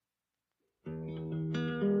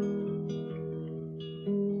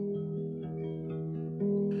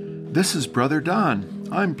This is Brother Don.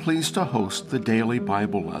 I'm pleased to host the Daily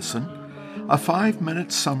Bible Lesson, a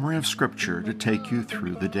 5-minute summary of Scripture to take you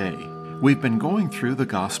through the day. We've been going through the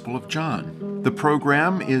Gospel of John. The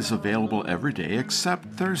program is available every day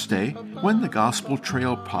except Thursday, when the Gospel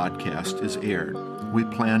Trail podcast is aired. We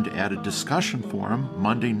plan to add a discussion forum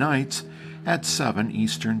Monday nights at 7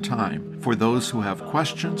 Eastern Time for those who have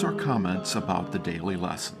questions or comments about the daily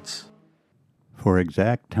lessons. For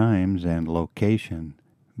exact times and location,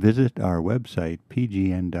 visit our website,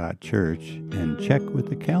 pgn.church, and check with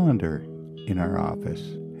the calendar in our office.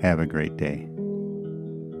 Have a great day.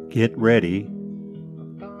 Get ready.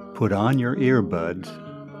 Put on your earbuds.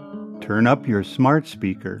 Turn up your smart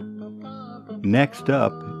speaker. Next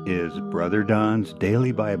up is Brother Don's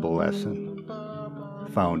Daily Bible Lesson,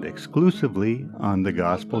 found exclusively on the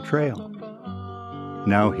Gospel Trail.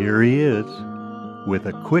 Now here he is with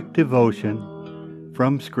a quick devotion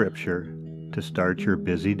from Scripture to start your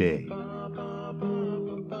busy day.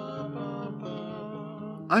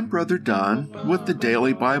 I'm Brother Don with the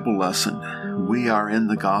Daily Bible Lesson. We are in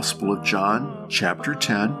the Gospel of John, chapter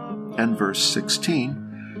 10 and verse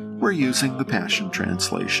 16. We're using the Passion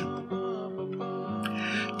Translation.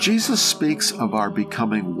 Jesus speaks of our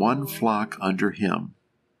becoming one flock under Him.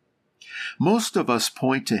 Most of us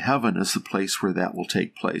point to heaven as the place where that will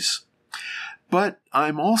take place. But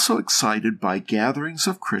I'm also excited by gatherings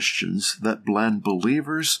of Christians that blend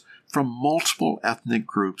believers from multiple ethnic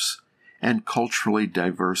groups and culturally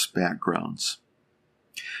diverse backgrounds.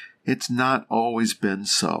 It's not always been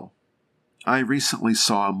so. I recently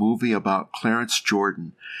saw a movie about Clarence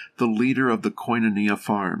Jordan, the leader of the Koinonia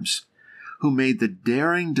Farms, who made the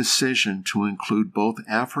daring decision to include both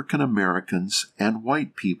African Americans and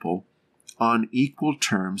white people on equal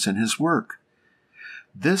terms in his work.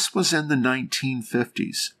 This was in the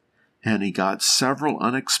 1950s, and he got several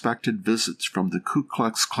unexpected visits from the Ku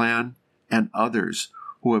Klux Klan and others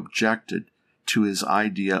who objected to his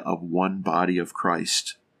idea of one body of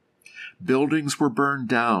Christ. Buildings were burned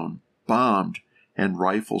down, bombed, and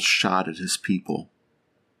rifles shot at his people.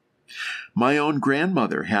 My own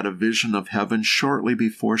grandmother had a vision of heaven shortly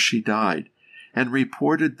before she died, and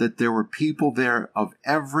reported that there were people there of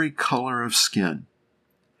every color of skin.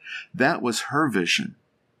 That was her vision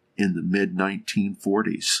in the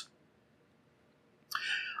mid-1940s.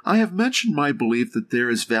 I have mentioned my belief that there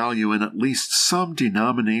is value in at least some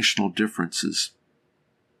denominational differences,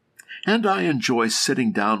 and I enjoy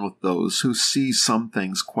sitting down with those who see some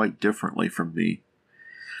things quite differently from me.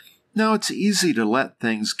 Now, it's easy to let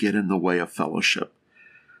things get in the way of fellowship.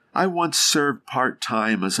 I once served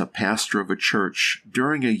part-time as a pastor of a church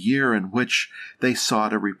during a year in which they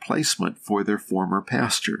sought a replacement for their former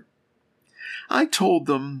pastor. I told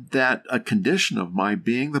them that a condition of my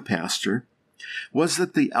being the pastor was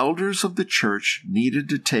that the elders of the church needed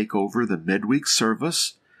to take over the midweek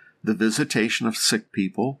service, the visitation of sick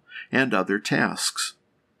people, and other tasks.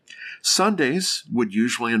 Sundays would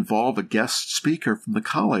usually involve a guest speaker from the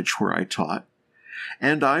college where I taught,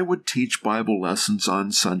 and I would teach Bible lessons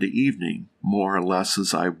on Sunday evening, more or less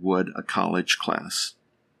as I would a college class.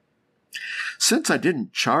 Since I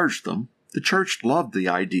didn't charge them, the church loved the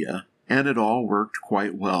idea, and it all worked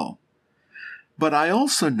quite well. But I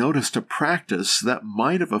also noticed a practice that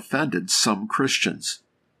might have offended some Christians.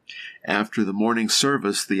 After the morning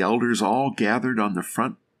service, the elders all gathered on the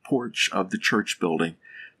front porch of the church building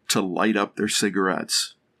to light up their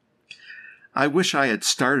cigarettes. I wish I had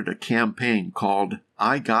started a campaign called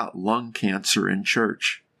 "I Got Lung Cancer in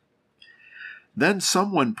Church." Then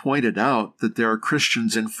someone pointed out that there are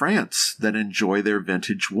Christians in France that enjoy their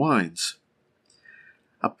vintage wines.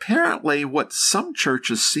 Apparently, what some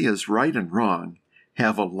churches see as right and wrong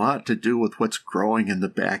have a lot to do with what's growing in the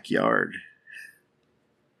backyard.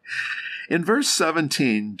 In verse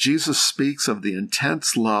 17, Jesus speaks of the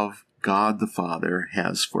intense love God the Father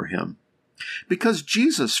has for him, because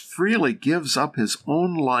Jesus freely gives up his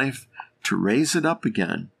own life to raise it up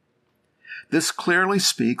again. This clearly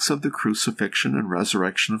speaks of the crucifixion and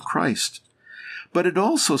resurrection of Christ. But it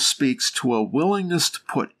also speaks to a willingness to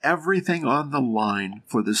put everything on the line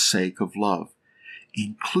for the sake of love,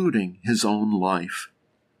 including his own life.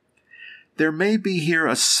 There may be here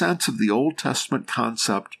a sense of the Old Testament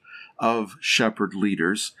concept of shepherd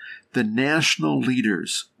leaders. The national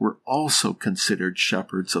leaders were also considered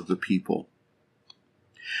shepherds of the people.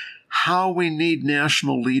 How we need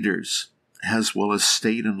national leaders, as well as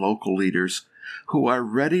state and local leaders, who are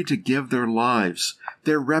ready to give their lives,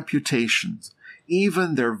 their reputations,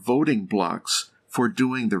 even their voting blocks for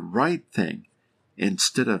doing the right thing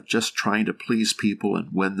instead of just trying to please people and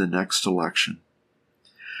win the next election.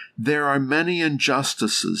 There are many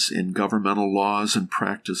injustices in governmental laws and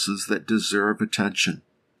practices that deserve attention.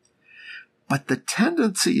 But the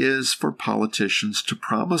tendency is for politicians to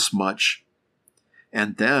promise much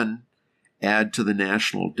and then add to the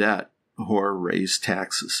national debt or raise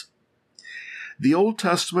taxes. The Old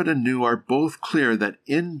Testament and New are both clear that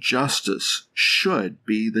injustice should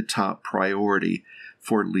be the top priority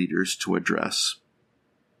for leaders to address.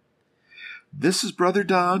 This is Brother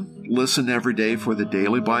Don. Listen every day for the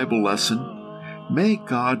daily Bible lesson. May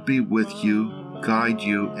God be with you, guide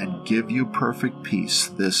you, and give you perfect peace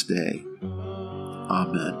this day.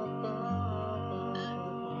 Amen.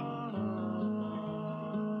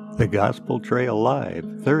 The Gospel Trail Live,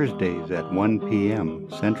 Thursdays at 1 p.m.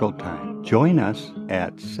 Central Time. Join us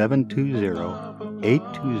at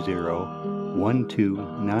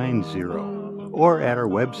 720-820-1290 or at our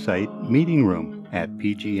website meeting room at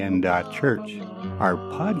pgn.church. Our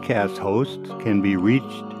podcast hosts can be reached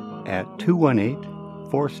at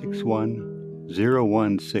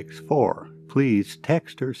 218-461-0164. Please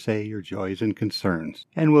text or say your joys and concerns,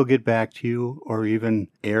 and we'll get back to you or even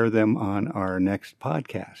air them on our next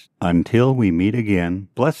podcast. Until we meet again,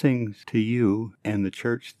 blessings to you and the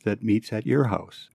church that meets at your house.